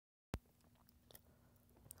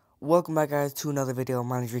Welcome back, guys, to another video.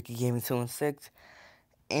 My name is Ricky Gaming 216,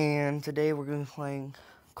 and today we're going to be playing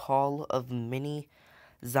Call of Mini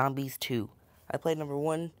Zombies 2. I played number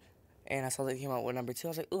 1, and I saw that it came out with number 2. I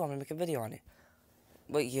was like, ooh, I'm going to make a video on it.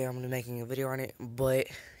 But yeah, I'm going to be making a video on it. But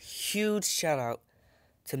huge shout out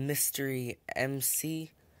to Mystery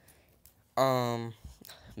MC.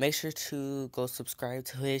 Make sure to go subscribe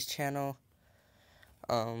to his channel.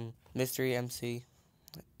 Mystery MC,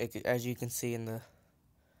 as you can see in the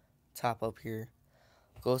top up here.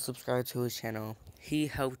 Go subscribe to his channel. He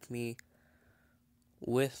helped me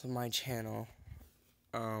with my channel.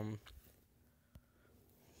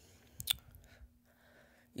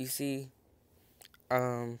 You see,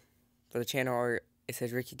 for the channel art, it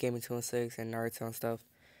says Ricky Gaming 216 and Naruto and stuff.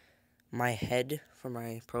 My head for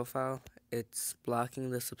my profile, it's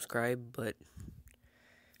blocking the subscribe, but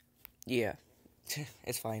yeah,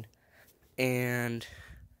 it's fine. And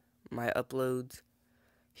my uploads,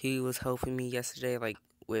 he was helping me yesterday, like,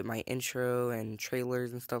 with my intro and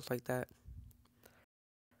trailers and stuff like that.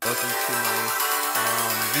 Welcome to my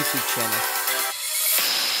YouTube channel.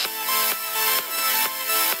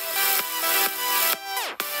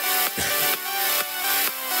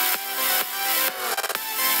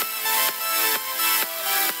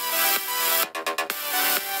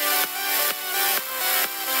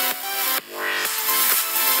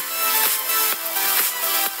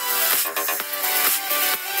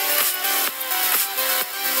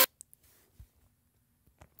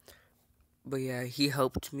 But yeah, he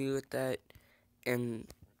helped me with that, and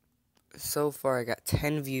so far I got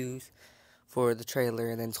 10 views for the trailer,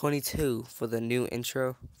 and then 22 for the new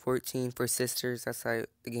intro, 14 for Sisters, that's how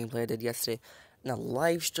the gameplay I did yesterday. Now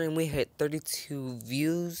live stream, we hit 32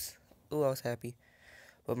 views. Ooh, I was happy.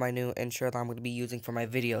 With my new intro that I'm going to be using for my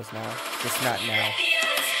videos now, just not now.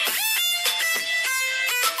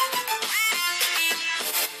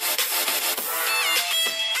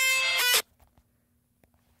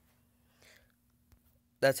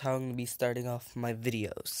 That's how I'm going to be starting off my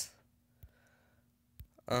videos.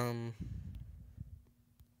 Okay,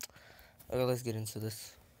 let's get into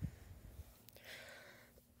this.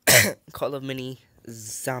 Call of Mini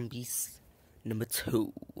Zombies number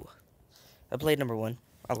 2. I played number 1.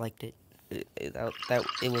 I liked it.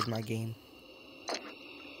 It was my game.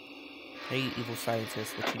 Hey, evil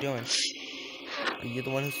scientist, what you doing? Are you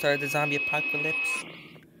the one who started the zombie apocalypse?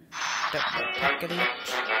 The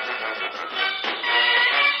apocalypse?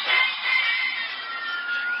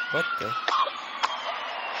 What the?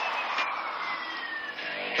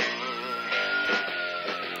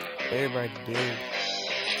 Everybody dude.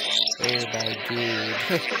 Everybody dude.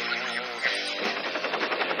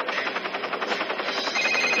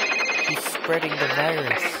 He's spreading the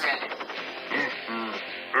virus.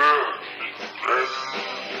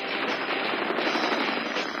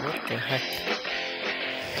 What the heck?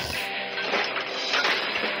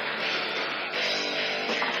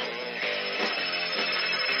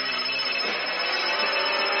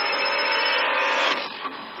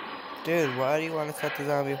 Dude, why do you want to set the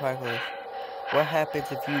zombie apocalypse? What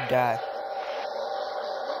happens if you die?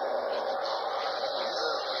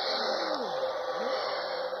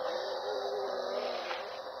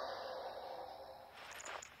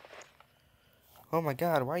 Oh my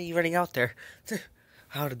god, why are you running out there?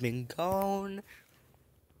 I would have been gone.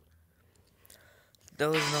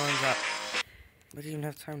 Those ones up. I didn't even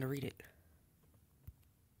have time to read it.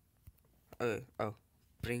 Oh.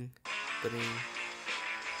 Bring.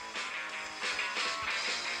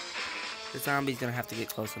 The zombie's gonna have to get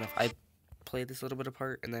close enough. I played this little bit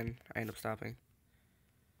apart and then I end up stopping.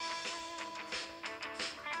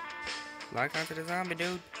 Lock onto the zombie,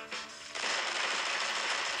 dude.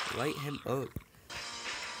 Light him up.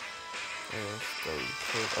 Let's go.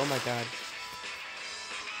 Oh my god.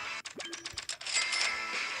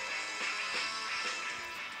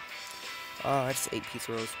 Oh, I just ate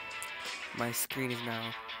pizza rolls. My screen is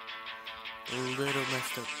now a little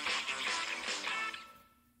messed up.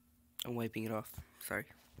 I'm wiping it off. Sorry.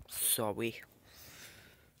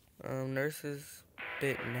 Nurse is a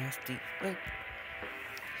bit nasty.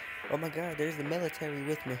 Oh my god, there's the military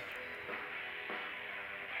with me.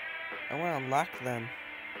 I want to unlock them.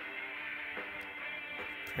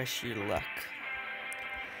 Press your luck.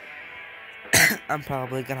 I'm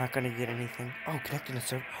probably not gonna get anything. Oh, connecting to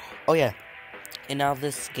server. Oh yeah. And now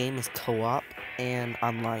this game is co-op and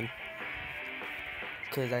online.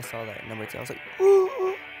 Because I saw that at number 2. I was like,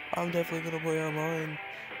 ooh, I'm definitely gonna play online.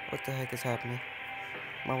 What the heck is happening?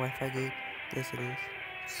 My Wi-Fi gate. Yes, it is.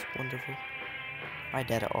 It's wonderful. My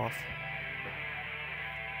data off.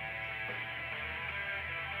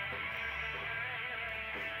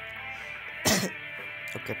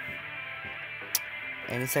 Okay.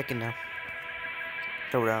 Any second now.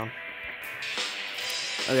 Throw down.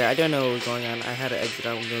 Okay, I don't know what was going on. I had to exit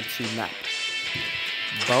out and go to map.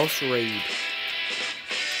 Boss raid.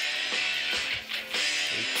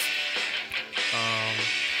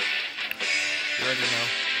 You already know.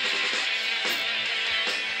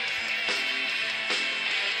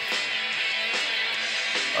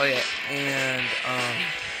 Oh yeah, and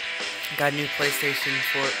got a new PlayStation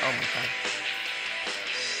 4. Oh my god.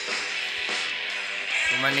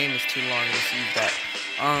 Well, my name is too long. Let's use that.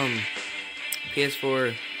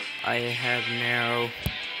 PS4. I have now.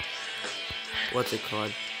 What's it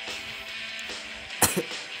called?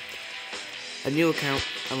 A new account.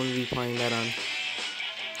 I'm gonna be playing that on.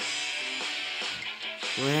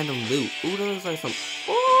 Random loot. Ooh, that looks like some.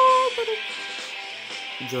 Oh,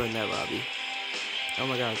 join that lobby. Oh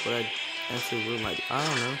my god, what I actually room I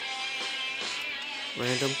don't know.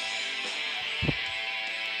 Random.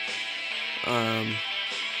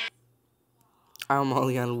 I'm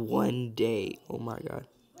only on 1 day. Oh my god.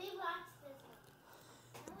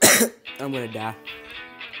 I'm gonna die.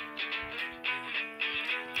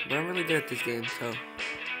 But I'm really good at this game, so.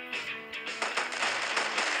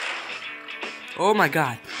 Oh my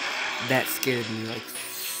god. That scared me like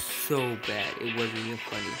so bad. It wasn't even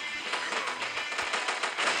funny.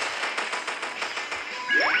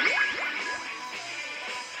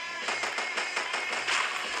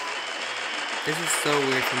 This is so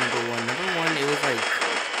weird for number one. Number one, it was like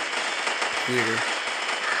weirder.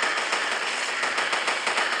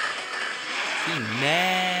 He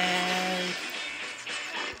mad.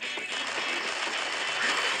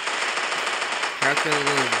 How could a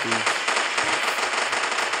little dude?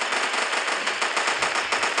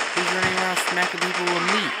 He's running around smacking people with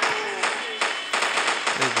meat.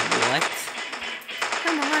 Like what?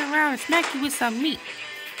 I'm gonna run around and smack you with some meat.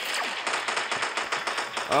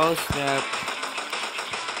 Oh snap.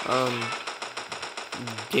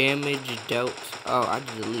 Damage dealt. Oh, I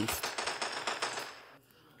did the least.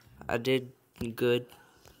 I did good.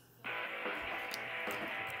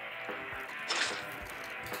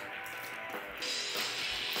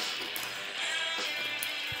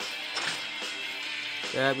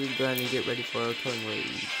 Grab your gun and get ready for a killing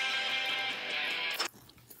raid.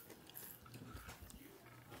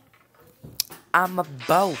 I'm a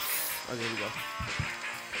boss. Oh, there we go.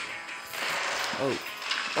 Oh.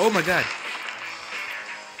 Oh my god.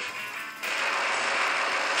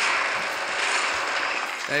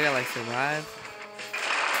 I gotta like survive.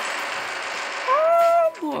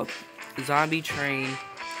 Oh, zombie train.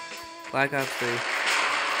 Black Ops 3.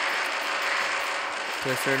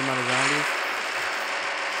 To a certain amount of zombies.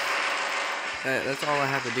 That's all I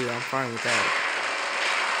have to do. I'm fine with that.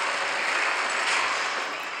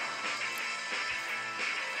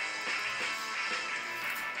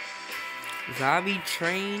 Zombie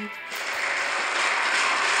train.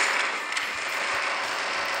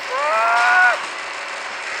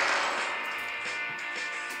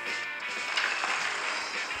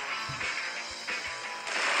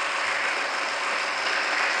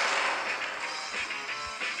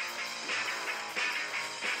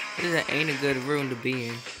 This ain't a good room to be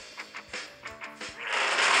in.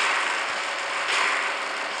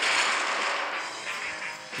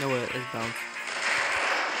 No way, let's bounce.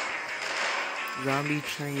 Zombie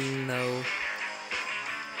train, no.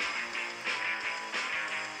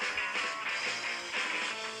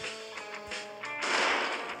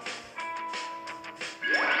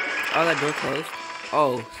 Oh, that door closed.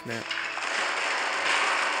 Oh, snap.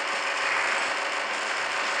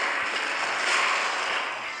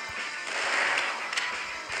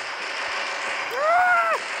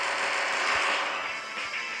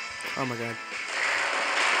 Oh my god.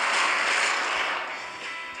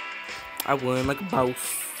 I won like a boss.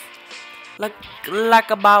 Like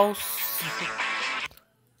a boss.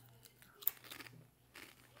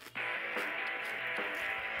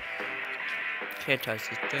 Can't touch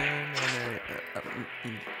this.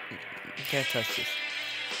 Can't touch this.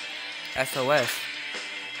 SOS.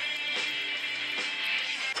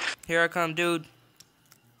 Here I come, dude.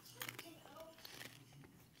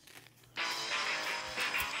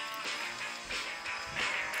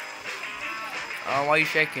 Oh, why are you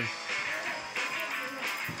shaking?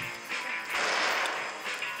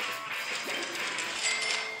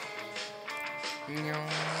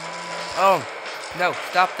 Oh, no,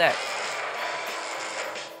 stop that.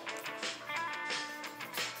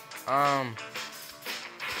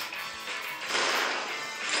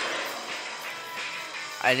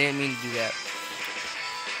 I didn't mean to do that.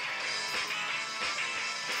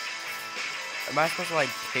 Am I supposed to like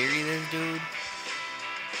carry this dude?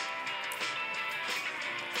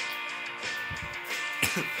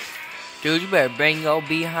 Dude, you better bring your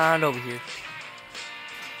behind over here.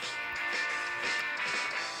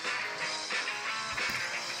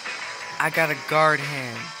 I got a guard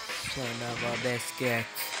hand. Son of a biscuit.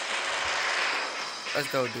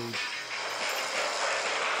 Let's go, dude.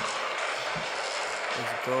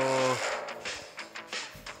 Let's go.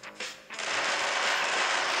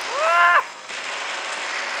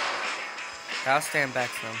 I'll stand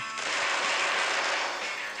back some.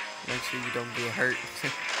 Make sure you don't get hurt.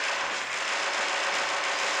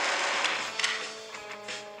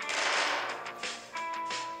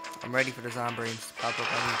 I'm ready for the zombies to pop up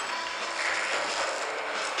on me.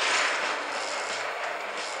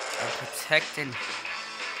 I'm protecting.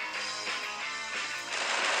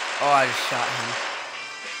 Oh, I just shot him.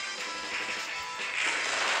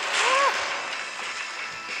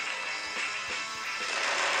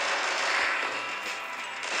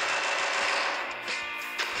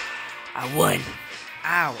 I won.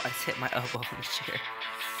 Ow, I just hit my elbow on the chair.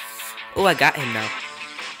 Oh, I got him now.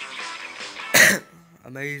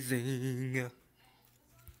 Amazing.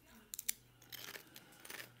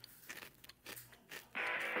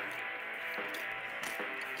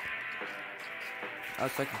 Oh,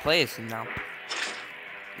 so I can play this now.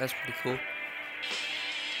 That's pretty cool.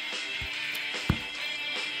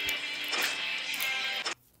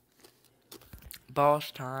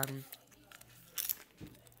 Boss time.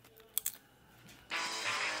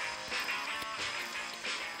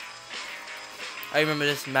 I remember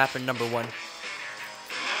this map in number 1.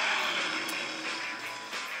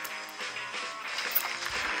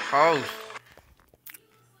 Oh.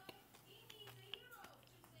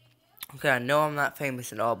 Okay, I know I'm not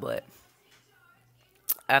famous at all, but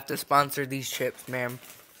I have to sponsor these chips, man.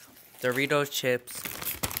 Doritos chips.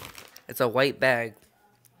 It's a white bag.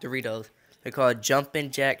 Doritos. They're called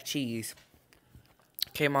Jumpin' Jack Cheese.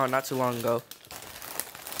 Came out not too long ago.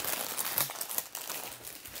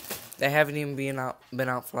 They haven't even been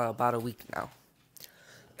out for about a week now.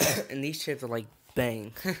 And these chips are like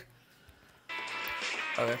bang.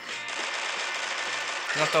 Okay.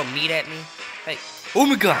 You gonna throw meat at me? Hey. Oh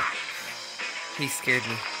my god! He scared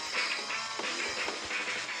me.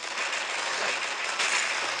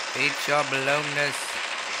 Eat your baloney.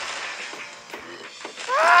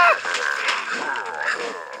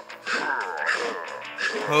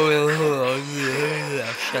 Oh,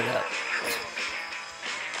 shut up.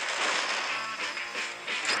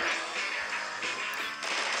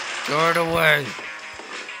 Throw it away.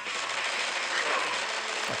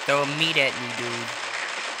 Throw meat at me, dude.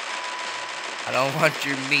 I don't want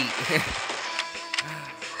your meat.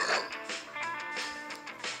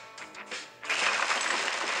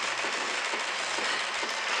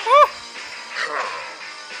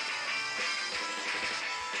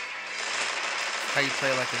 How you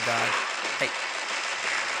play like a god. Hey.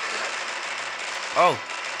 Oh.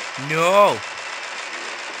 No.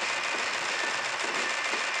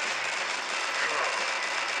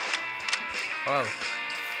 Oh.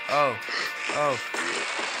 Oh. Oh.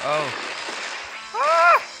 Oh.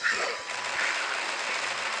 Ah!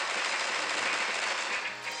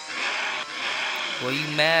 Well, you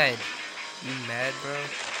mad? You mad, bro?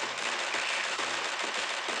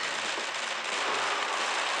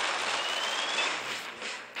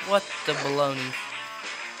 What the baloney?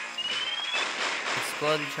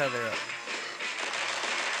 Explode each other up.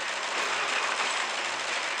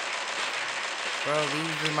 Bro,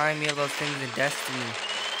 these remind me of those things in Destiny.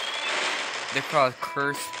 They're called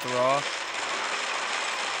Cursed Thrall.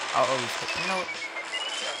 I'll always hit. You know what?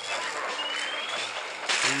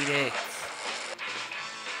 Eat it.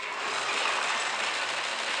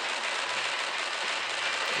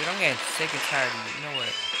 Dude, I'm getting sick and tired of you. You know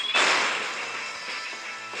what?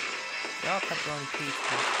 Y'all pepperoni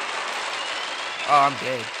pizza. Oh, I'm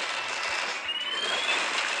dead.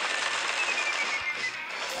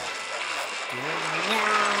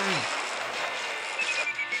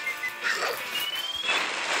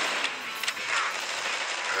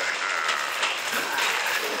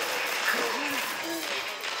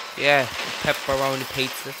 Yeah, pepperoni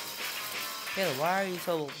pizza. Taylor, why are you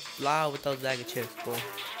so loud with those bag of chips, boy?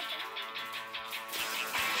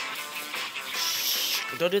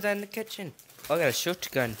 Shh, don't do that in the kitchen. Oh, I got a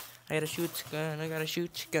shotgun. I gotta shoot gun. I gotta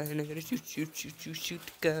shoot gun. I gotta shoot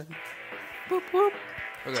gun. Boop boop.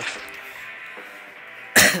 Okay.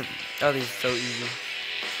 Oh, these are so easy.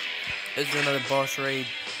 This is another boss raid.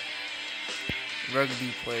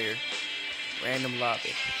 Rugby player. Random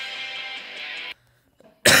lobby.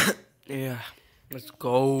 Yeah. Let's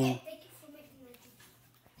go.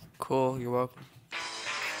 Cool, you're welcome.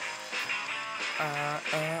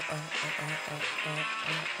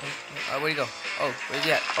 Where'd he go? Oh, where's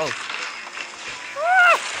he at? Oh.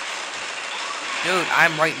 Dude,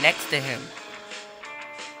 I'm right next to him.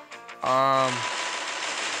 But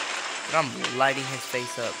I'm lighting his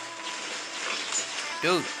face up.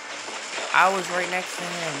 Dude, I was right next to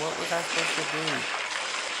him. What was I supposed to do?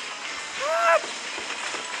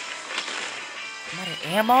 Am I out of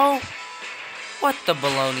ammo? What the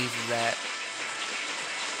baloney's is that?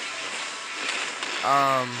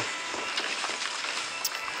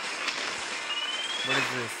 What is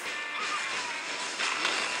this?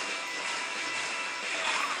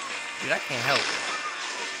 Dude, I can't help.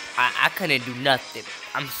 I couldn't do nothing.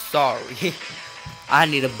 I'm sorry. I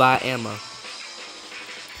need to buy ammo.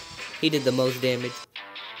 He did the most damage.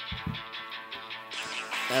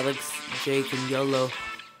 Alex, Jake, and YOLO.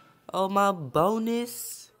 Oh, my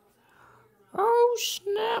bonus. Oh,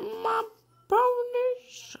 snap, my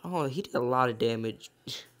bonus. Oh, he did a lot of damage.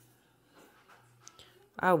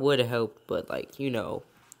 I would have helped, but, like, you know,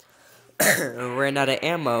 ran out of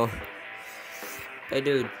ammo. Hey,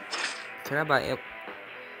 dude, can I buy ammo?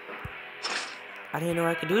 I didn't know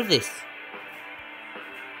I could do this.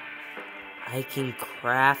 I can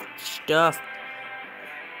craft stuff.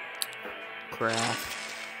 Craft.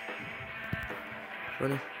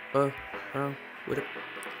 Running around with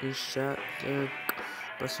a shotgun.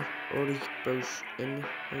 Busting all these bursts in the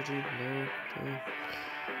energy.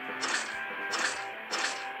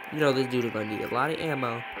 You know this dude is gonna need a lot of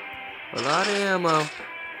ammo. A lot of ammo.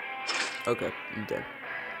 Okay, I'm done.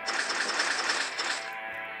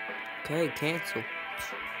 Okay, cancel.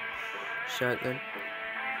 Shotgun.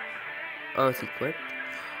 Oh, it's equipped?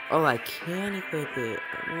 Oh, I can equip it.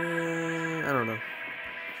 I don't know.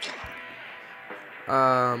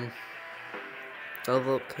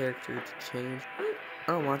 Level up character to change. I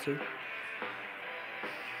don't want to.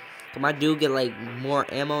 Can my dude get, like, more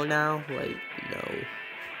ammo now? Like, no.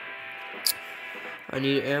 I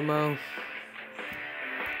need ammo.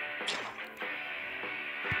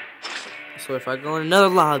 So if I go in another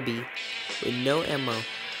lobby with no ammo,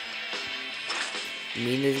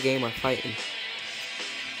 me and this game are fighting.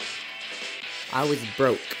 I was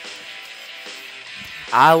broke.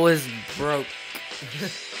 I was broke.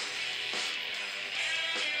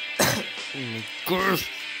 Oh my gosh.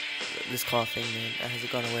 This coughing, man. Has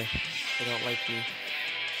it gone away? I don't like me.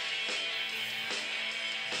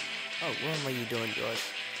 Oh, what are you doing, George?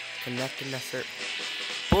 Connecting that server.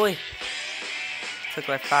 Boy! Took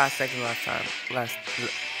like 5 seconds last time. Last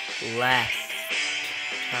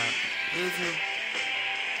time. YouTube.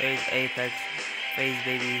 Phase Apex. Phase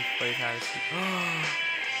Baby. Phase House.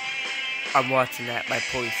 I'm watching that by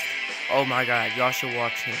Poist. Oh my god, y'all should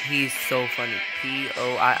watch him. He's so funny.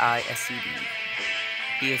 Poiiscd.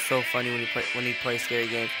 He is so funny when he plays scary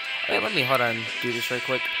games. Wait, let me hold on, do this right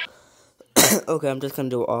quick. Okay, I'm just gonna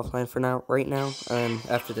do it offline for now, right now, and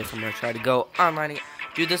after this, I'm gonna try to go online again.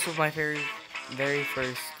 Dude, this was my very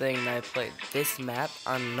first thing that I played. This map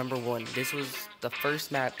on #1. This was the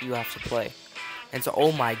first map you have to play, and so,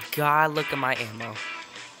 oh my god, look at my ammo.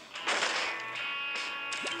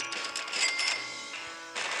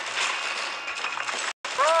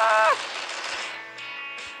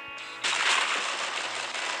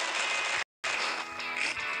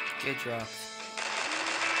 Get dropped.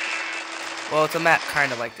 Well, it's a map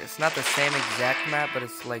kind of like this. Not the same exact map, but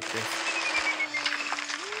it's like this.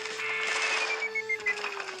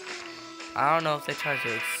 I don't know if they try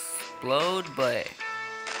to explode, but it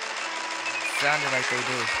sounded like they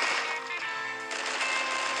did.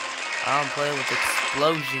 I don't play with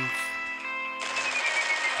explosions.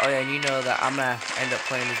 Oh yeah, and you know that I'm gonna end up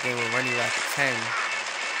playing this game with Running Racket 10.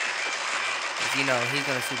 You know, he's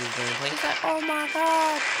gonna see this gameplay. He's like, oh my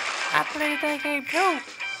god, I played that game too.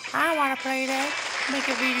 I wanna play that. Make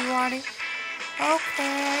a video on it.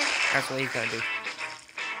 Okay. That's what he's gonna do.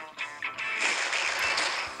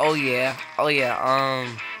 Oh yeah.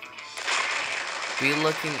 Be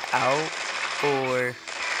looking out for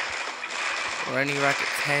Running Racket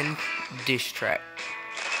 10 diss track.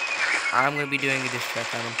 I'm gonna be doing a diss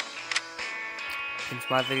track on him. Since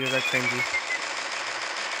my videos are cringy.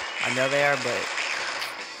 I know they are, but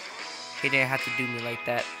he didn't have to do me like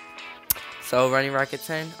that. So, Running Racket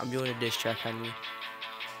 10, I'm doing a diss track on you.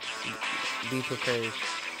 Be prepared.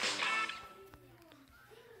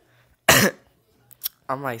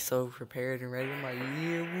 I'm like so prepared and ready. I'm like,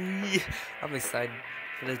 yeah, I'm excited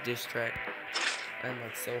for this diss track. I'm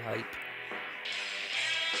like so hyped.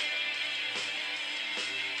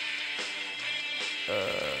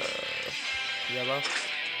 Yellow.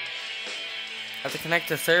 I have to connect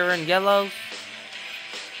the server in yellow.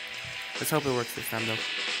 Let's hope it works this time though.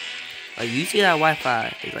 Like, usually that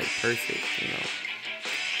Wi-Fi is like perfect, you know.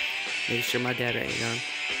 Make sure my data ain't on.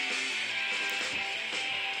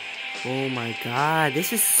 Oh my god,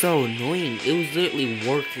 this is so annoying. It was literally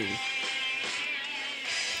working.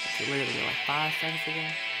 It literally like 5 seconds ago.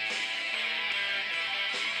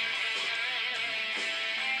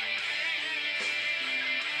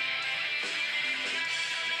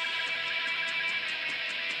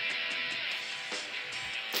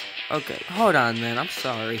 Okay, hold on, man. I'm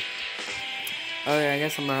sorry. Okay, I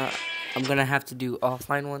guess I'm gonna have to do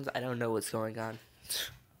offline ones. I don't know what's going on.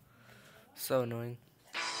 So annoying.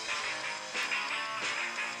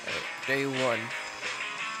 Day 1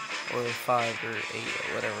 or 5 or 8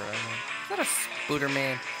 or whatever. I don't know. Is that a Spooder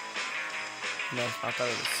Man? No, I thought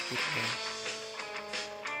it was a Spooder Man.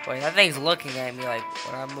 Wait, that thing's looking at me like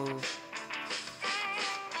when I move.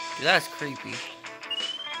 Dude, that's creepy.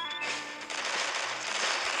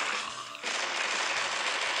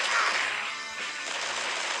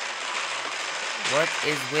 What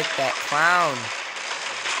is with that clown?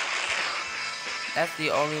 That's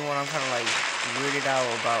the only one I'm kind of like weirded out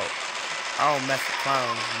about. I don't mess with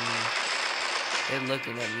clowns. They're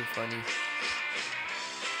looking at me funny.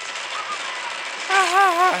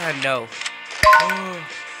 No.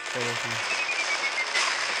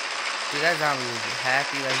 Dude, that zombie was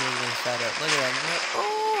happy like he was gonna shut up. Look at that.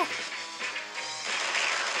 Oh.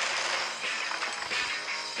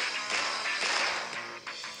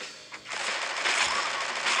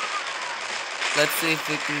 Let's see if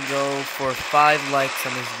we can go for 5 likes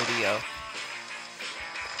on this video.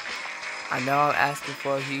 I know I'm asking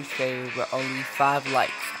for a huge favor, but only 5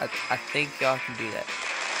 likes. I think y'all can do that.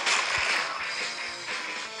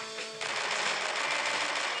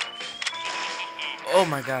 Oh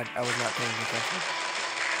my god, I was not paying attention.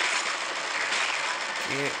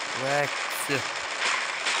 Get wrecked.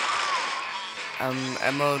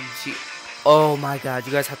 MOG. Oh my god,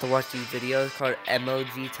 you guys have to watch these videos called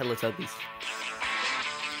MOG Teletubbies.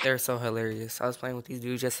 They're so hilarious. I was playing with these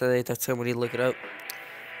dudes yesterday. That's somebody look it up.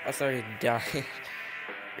 I started dying.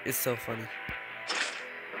 It's so funny.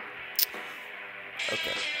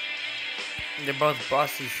 Okay. They're both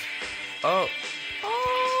bosses. Oh.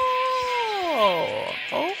 Oh.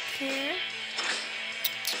 Okay.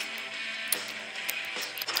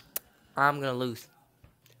 I'm gonna lose.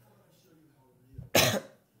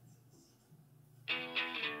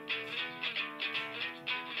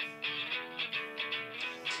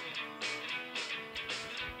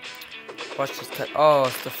 Watch this cut. Oh,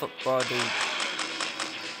 it's the football dude.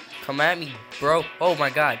 Come at me, bro. Oh my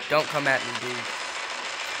god, don't come at me, dude.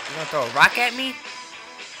 You gonna throw a rock at me?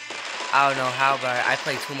 I don't know how, but I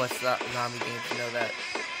play too much zombie games to know that.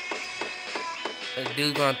 The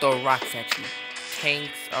dude's gonna throw rocks at you.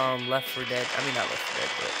 Tanks, Left 4 Dead. I mean, not Left 4 Dead,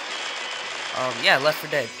 but yeah, Left 4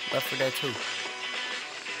 Dead. Left 4 Dead 2.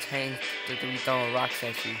 Tanks, they're gonna be throwing rocks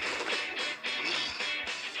at you.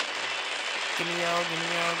 Give me out, give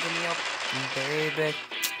me out, give me out. Baby,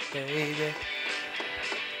 baby.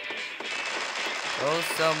 Go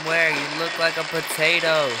somewhere, you look like a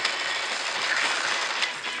potato.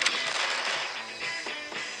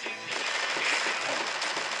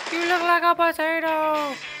 You look like a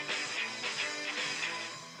potato.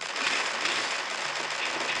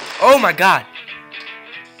 Oh my god.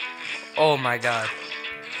 Oh my god.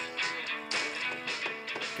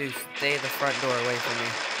 Dude, stay the front door away from me.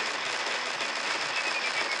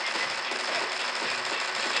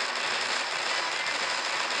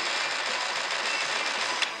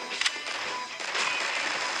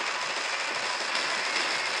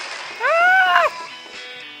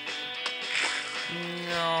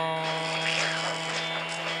 No.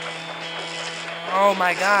 Oh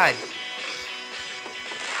my god.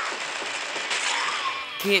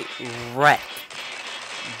 Get wrecked.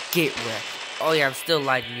 Get wrecked. Oh yeah, I'm still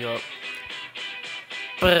lighting you up.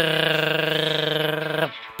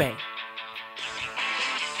 Bang.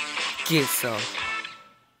 Get some.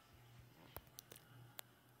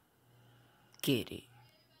 Get it.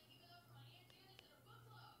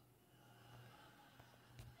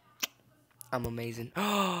 I'm amazing.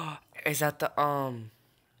 Oh, is that the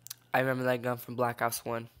I remember that gun from Black Ops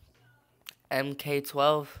 1.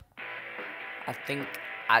 MK12. I think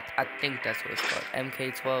that's what it's called.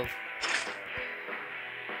 MK12.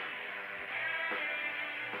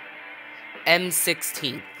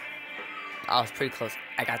 M16. I was pretty close.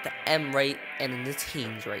 I got the M right and then the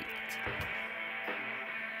teams right.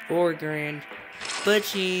 $4 grand.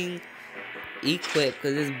 Butching. Equip,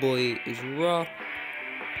 because this boy is raw.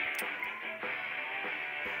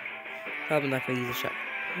 Probably not gonna use a shot.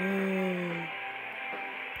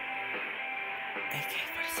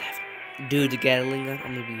 AK-47. Dude, the Gatling gun.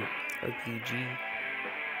 I'm gonna be RPG.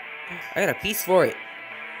 I got a piece for it.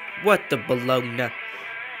 What the bologna?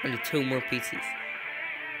 I need 2 more pieces.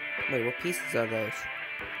 Wait, what pieces are those?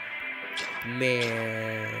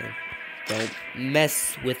 Man, don't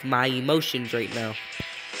mess with my emotions right now.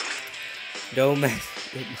 Don't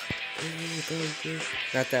mess with my...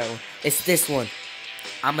 Not that one. It's this one.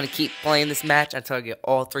 I'm gonna keep playing this match until I get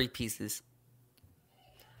all 3 pieces.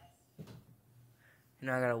 And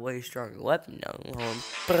I got a way stronger weapon now.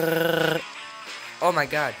 Oh my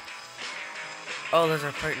god. Oh, those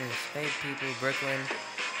are partners. Hey people, Brooklyn,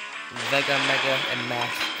 Vega, Mega, and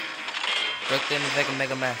Mask. Brooklyn, Vega,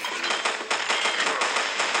 Mega, Mask.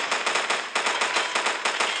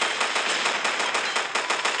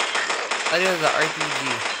 I think it was an RPG.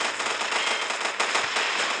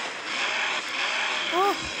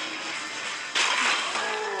 Oh.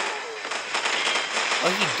 Oh,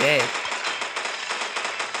 he dead.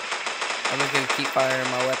 I'm just gonna keep firing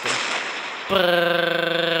my weapon.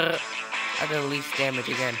 Brrr. I did the least damage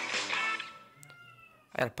again.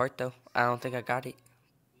 I got a part though. I don't think I got it.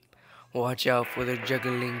 Watch out for the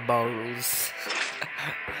juggling balls.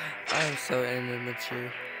 I am so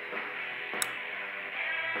immature.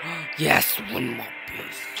 Yes, 1 more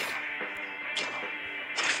piece.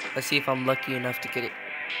 Let's see if I'm lucky enough to get it.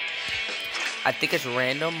 I think it's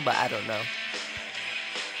random, but I don't know.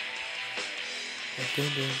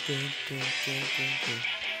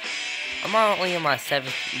 I'm only in my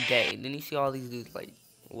 7th day. Then you see all these dudes like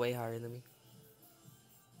way higher than me.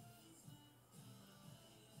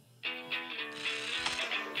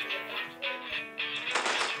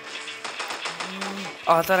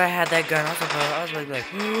 Oh, I thought I had that gun. I was like, what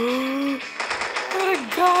a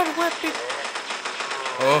god weapon!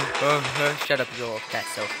 Shut up, you little cat.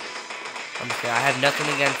 So, I'm just kidding. I have nothing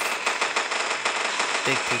against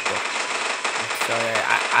big people. I'm sorry.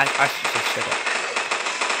 I should just shut up.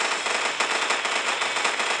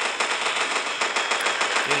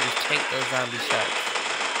 Dude, just take those zombie shots.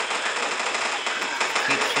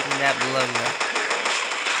 Keep shooting that blood now.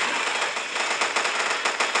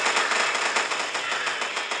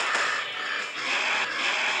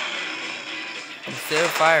 I'm still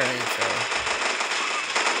firing, so.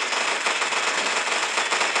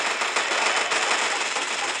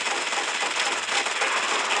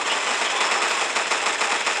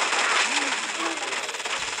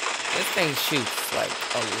 This thing shoots like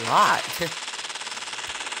a lot.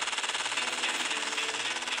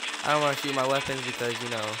 I don't want to shoot my weapons because, you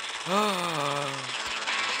know.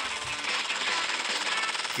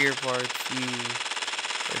 Gear parts,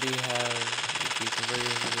 what do you have?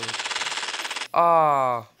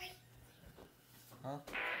 Oh. Huh?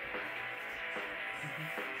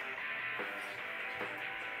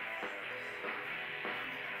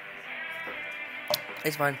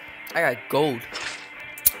 It's fine. I got gold.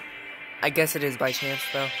 I guess it is by chance,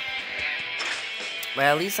 though. But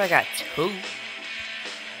at least I got 2.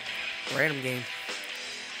 Random game.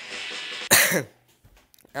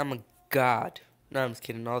 I'm a god. No, I'm just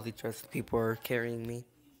kidding. All the trusted people are carrying me.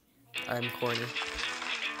 I'm corny.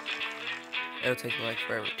 It'll take me like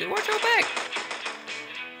forever. Dude, watch your back!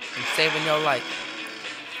 I'm saving your life.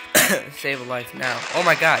 Save a life now. Oh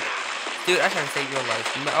my god. Dude, I'm trying to save your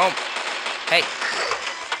life. Oh. Hey.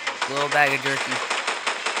 Little bag of jerky.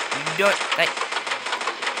 You do it. Hey.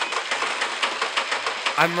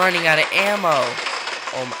 I'm running out of ammo.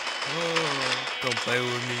 Oh my. Don't play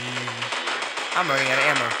with me. I'm running out of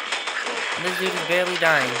ammo. And this dude is barely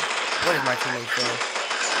dying. What is my teammate doing?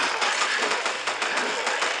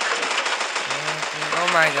 Oh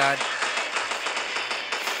my god.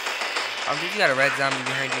 I think you got a red zombie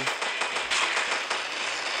behind you.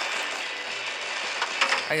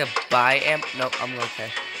 I can buy ammo. Nope, I'm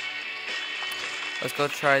okay. Let's go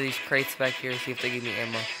try these crates back here and see if they give me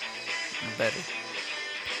ammo. Better.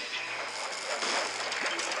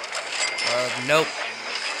 Nope.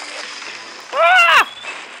 Ah!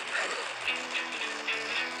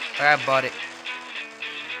 I bought it.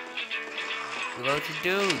 What you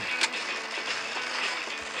do?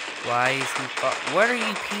 Why is he? What are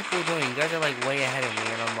you people doing? You guys are like way ahead of me,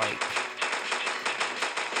 and I'm like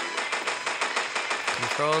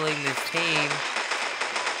controlling this team.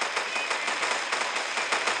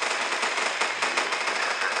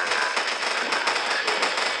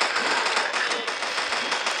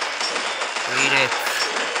 Read it.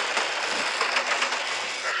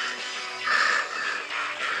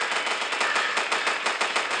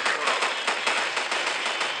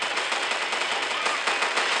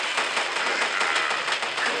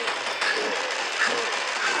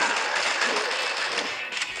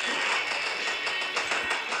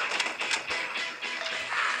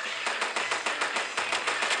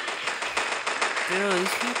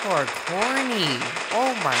 People are corny.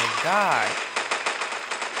 Oh my god.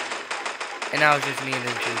 And now it's just me and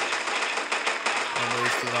this dude. I'm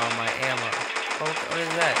wasting all my ammo. Oh, what is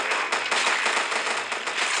that?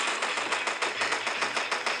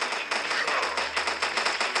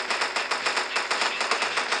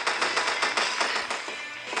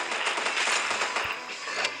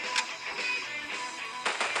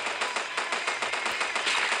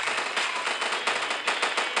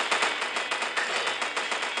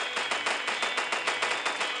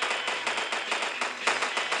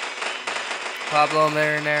 Pablo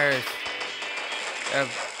Mariners.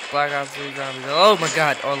 Black Ops 3 zombies. Oh my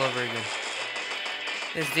god, all over again.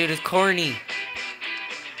 This dude is corny.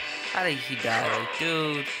 How did he die? Like,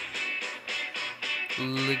 dude.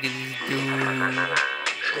 Look at this dude.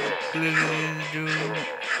 Look at this dude.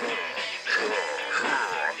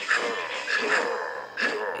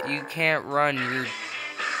 You can't run. You're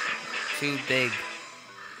too big.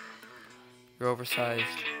 You're oversized.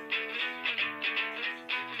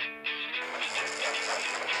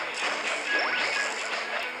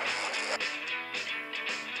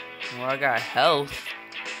 Well, I got health.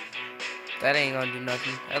 That ain't gonna do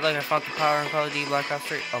nothing. Hey, look, I found the power in Call of Duty Black Ops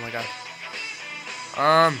 3. Oh my god.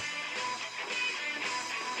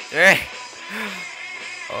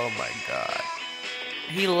 Oh my god.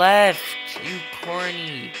 He left. You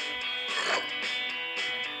corny.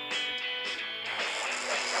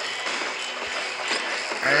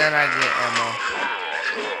 And then I get ammo.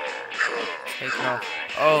 Taking off.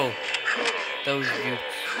 Oh. Those dudes.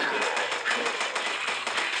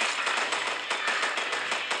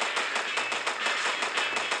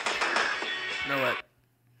 You know what?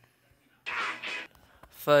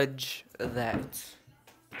 Fudge that.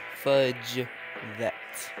 Fudge that.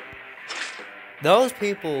 Those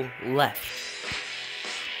people left.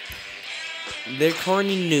 They're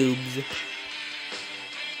corny noobs.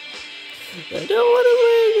 I don't want to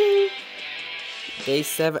win. Day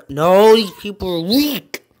 7. No, these people are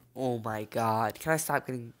weak. Oh my god. Can I stop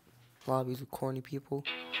getting lobbies with corny people?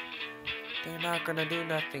 They're not gonna do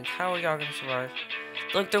nothing. How are y'all gonna survive?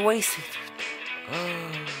 Look, they're wasting.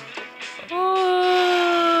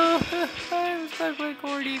 Oh, I'm stuck with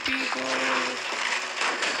corny people.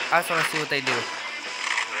 I just want to see what they do.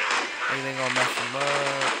 Anything gonna mess them up?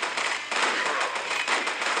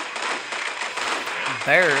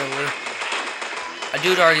 Barely. A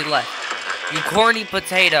dude already left. You corny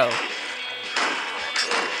potato.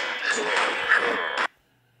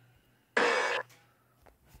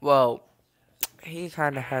 Well, he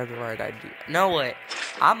kind of had the right idea. You know what?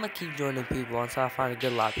 I'm gonna keep joining people until I find a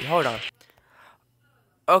good lobby. Hold on.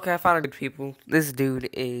 Okay, I found a good people. This dude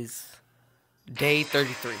is day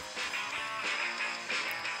 33.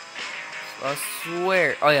 So I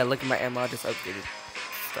swear. Oh yeah, look at my ammo. I just upgraded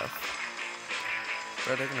stuff.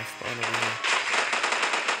 Bro, they're gonna spawn over here.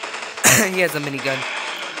 He has a minigun.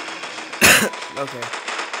 Okay,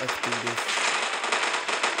 let's do this.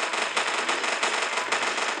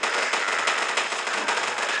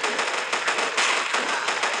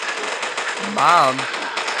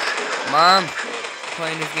 Mom,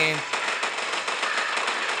 playing this game.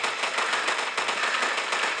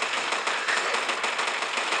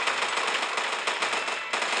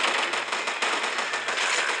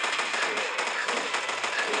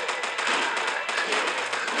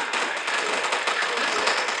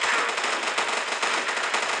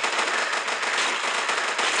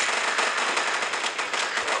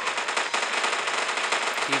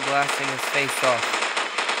 Keep blasting his face off.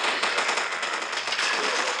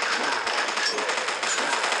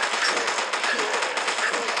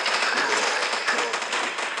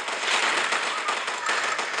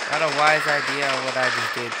 Not a wise idea on what I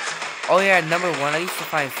just did. Oh yeah, number 1, I used to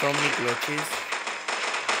find so many glitches.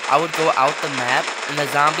 I would go out the map, and the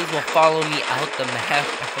zombies will follow me out the map.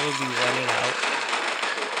 I would be running out.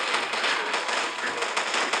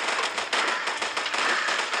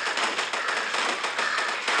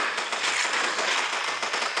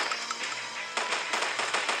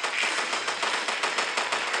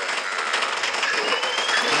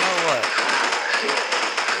 You know what?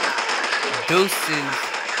 Deuces.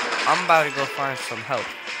 I'm about to go find some help.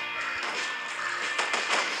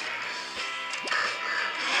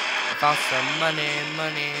 Found some money.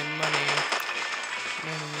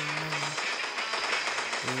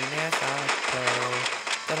 Yes, I know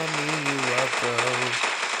that I knew you were broke.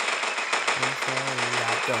 I'm sorry,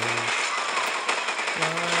 I don't.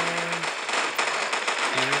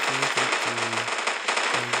 1, 2, 3, 4.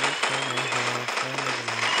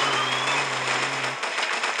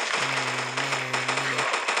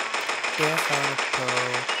 Yes, I'm a pro,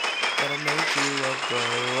 but I make you a bro.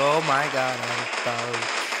 Oh my god, I'm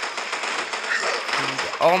broke.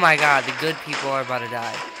 Oh my god, the good people are about to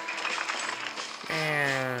die.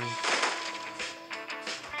 Man.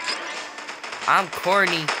 I'm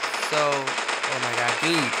corny, so... Oh my god,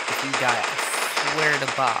 dude, if you die, I swear to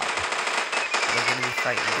Bob. We're gonna be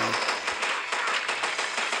fighting, dude.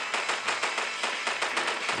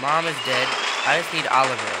 Mom is dead. I just need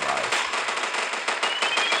Oliver alive.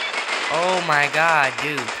 Oh my god,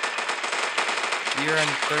 dude. You're on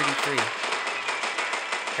 33.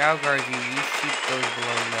 I'll guard you. You shoot those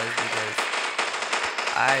balloon those because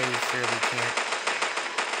I surely can't.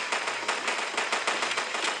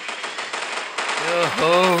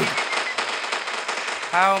 Oh,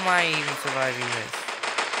 how am I even surviving this?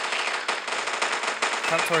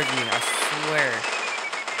 Come towards me, I swear.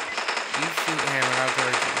 You shoot him and I'll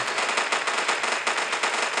guard you.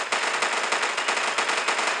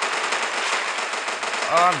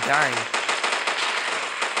 Oh, I'm dying.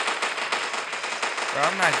 Bro,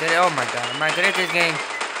 I'm not good at, oh my god, I'm not good at this game.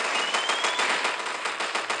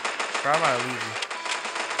 Bro, I'm about to leave you.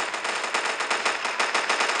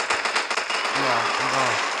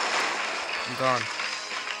 I'm gone.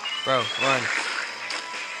 Bro, run.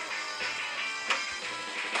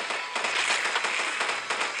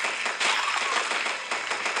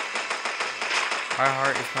 My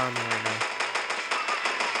heart is pounding right now.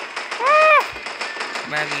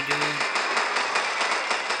 Come at me, dude.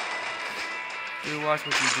 Dude, watch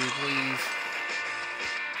what you do, please.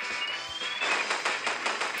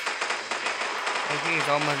 Okay, he's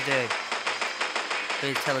almost dead.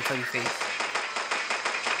 Please tell it to your face.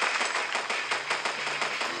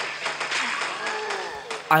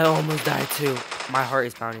 I almost died too. My heart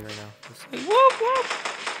is pounding right now. It's like, whoop, whoop.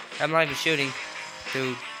 I'm not even shooting,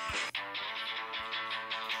 dude.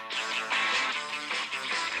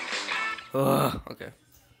 Ugh, okay.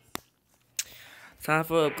 Time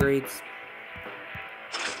for upgrades.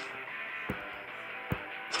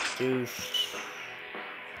 Douche.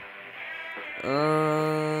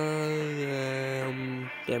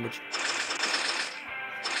 Damage.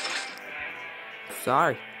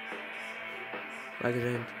 Sorry. Like it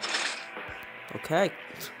in. Okay.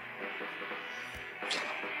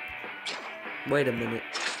 Wait a minute.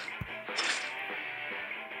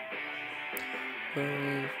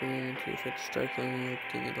 To striking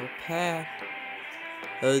the path.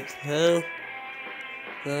 Okay.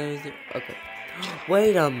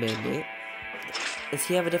 Wait a minute. Does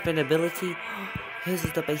he have a different ability? His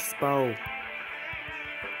is the baseball.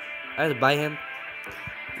 I have to buy him.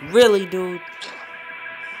 Really, dude?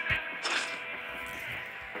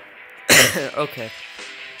 Okay.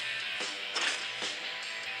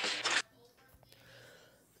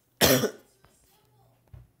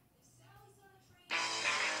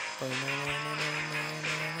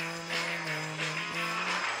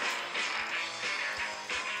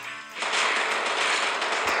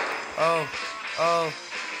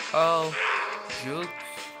 Oh, jukes.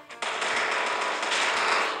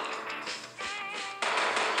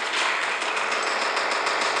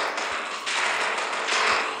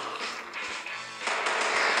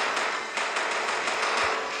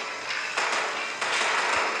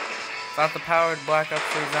 Without the powered Black Ops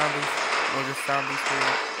 3 zombies, or just zombies for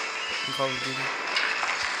Call of Duty.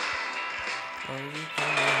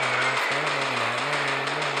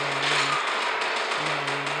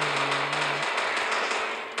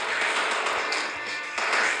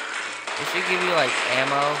 It should give you like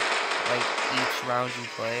ammo, like each round you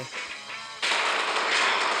play,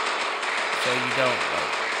 so you don't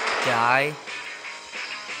like die.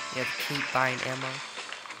 You have to keep buying ammo.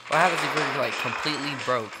 What happens if you're like completely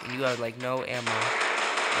broke and you have like no ammo?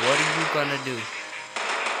 What are you gonna do?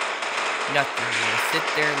 Nothing. You're gonna sit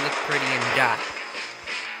there, look pretty, and die.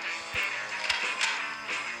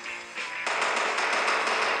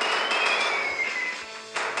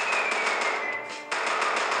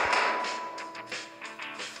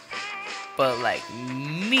 But like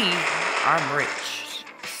me, I'm rich.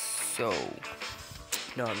 So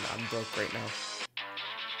no, I'm broke right now.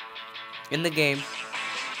 In the game,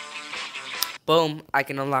 boom, I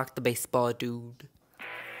can unlock the baseball dude.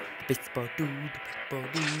 The baseball dude, the baseball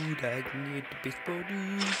dude, I can get the baseball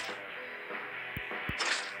dude.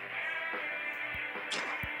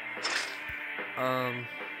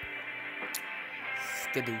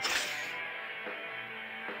 Skadoosh.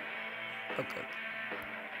 Okay.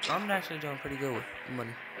 I'm actually doing pretty good with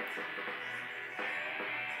money.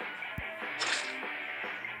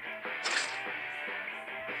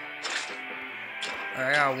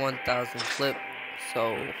 I got 1,000 flip,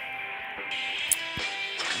 so.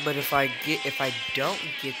 But if I don't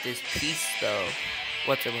get this piece though,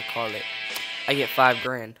 what's it gonna call it? I get $5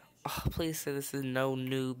 grand. Oh, please say this is no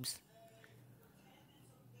noobs.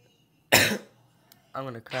 I'm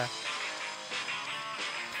gonna cry.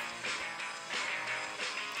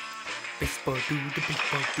 Baseball dude, the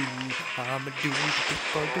baseball dude. I'm a dude, the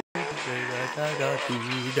baseball dude. I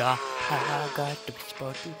got the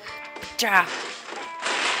baseball dude. Ja.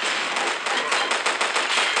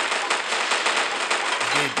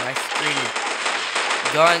 Dude, my screen is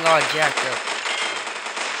going all jacked up.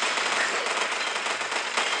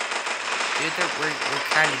 Dude, we're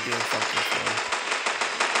kind of doing something for me.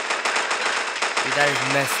 Dude, that is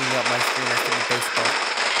messing up my screen. I think baseball.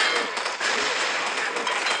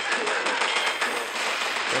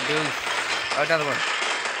 Go, dude. Oh, another one.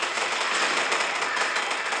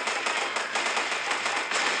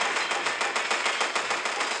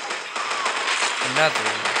 Another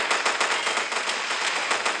one.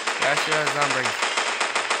 Gosh, you're a zombie.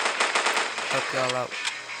 Help y'all out.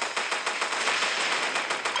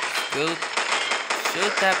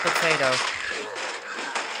 Shoot that potato.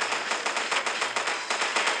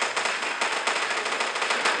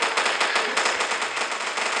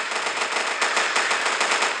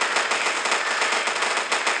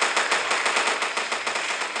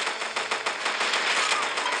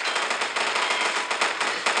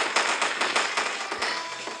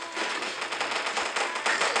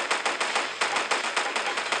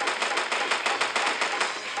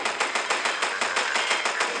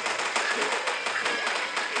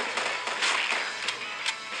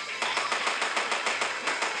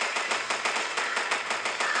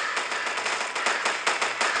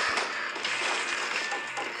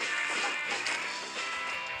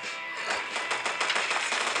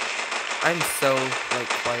 I'm so, like,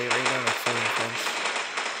 quiet right now, it's so intense.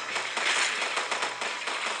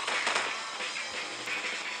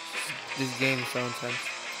 This game is so intense.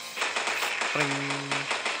 Bling.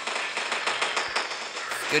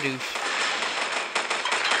 Skadoosh.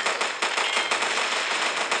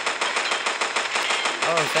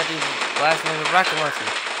 Oh, is that dude's last name is Rocket Launcher?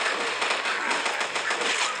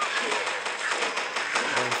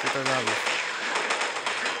 Oh, shoot those zombies.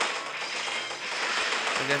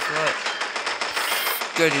 And guess what?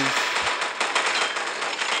 Goody. Man,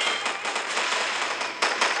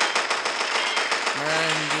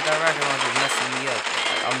 dude, that rocket launcher is messing me up.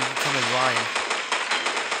 I'm becoming blind.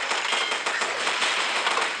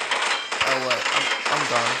 Oh, what? I'm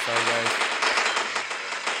gone. Sorry, guys.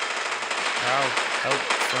 I'll help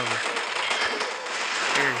from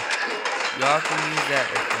here. Y'all can use that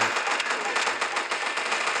right there.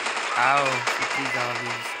 Ow, these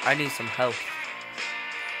zombies. I need some help.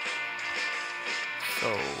 So,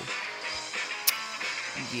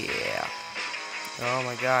 yeah. Oh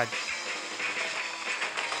my god.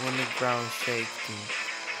 When the ground shakes.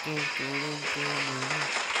 Well,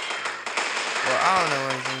 I don't know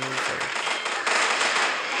anything to say.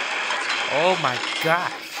 Oh my gosh.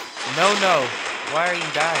 No. Why are you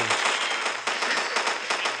dying?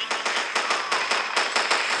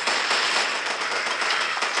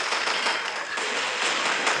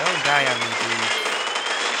 Don't die on me, dude.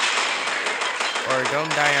 Or don't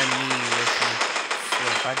die on me with me. So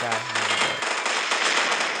if I die, I'm gonna die.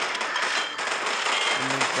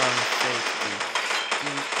 And the ground shakes, dude.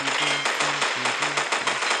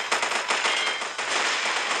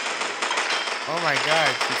 Oh my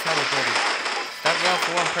god, she teleported. Stop yelling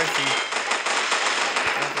for one person.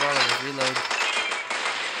 Not for all of us. Reload.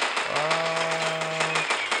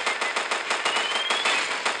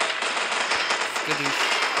 Skadoosh.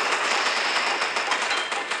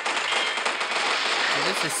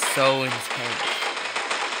 This is so intense.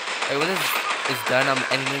 Like, when this is done, I'm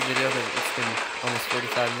ending this video because it's been almost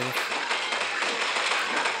 45 minutes.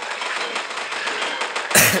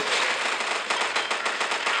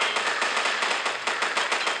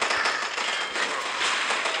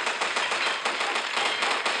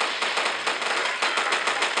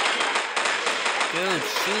 Dude,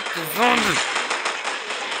 shoot the zombie!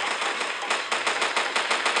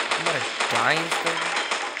 I'm about to die instead.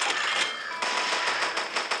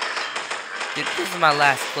 Dude, this is my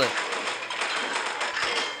last clip.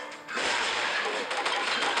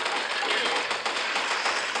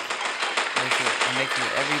 I'm making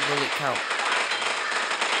every bullet count.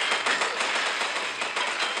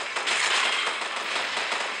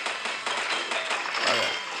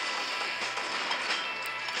 Alright.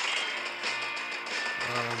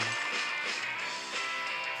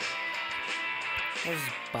 Let's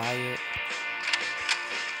buy it.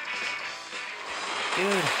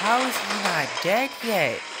 Dude, how is he not dead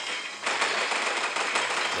yet?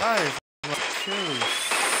 Y'all truly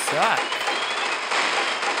suck.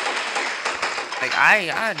 Like,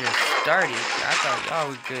 I just started. I thought y'all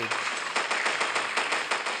were good.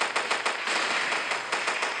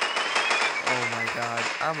 Oh my god.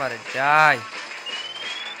 I'm about to die.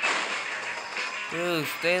 Dude,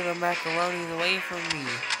 stay the macaronis away from me.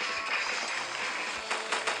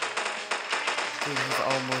 Dude, he's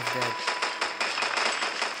almost dead.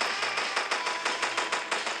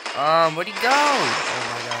 Where'd he go? Oh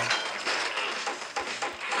my god.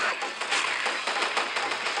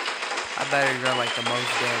 I better run like the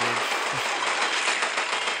most damage.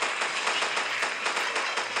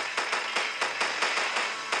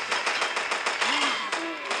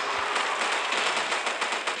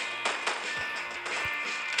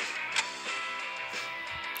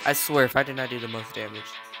 I swear, if I did not do the most damage.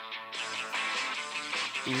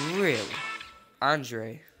 Really?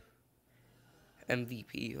 Andre.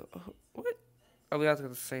 MVP. What? Oh, we all got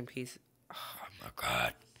the same piece. Oh my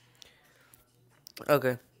god.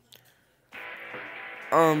 Okay.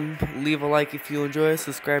 Leave a like if you enjoy,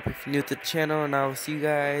 subscribe if you're new to the channel, and I will see you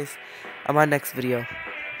guys on my next video.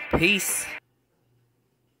 Peace.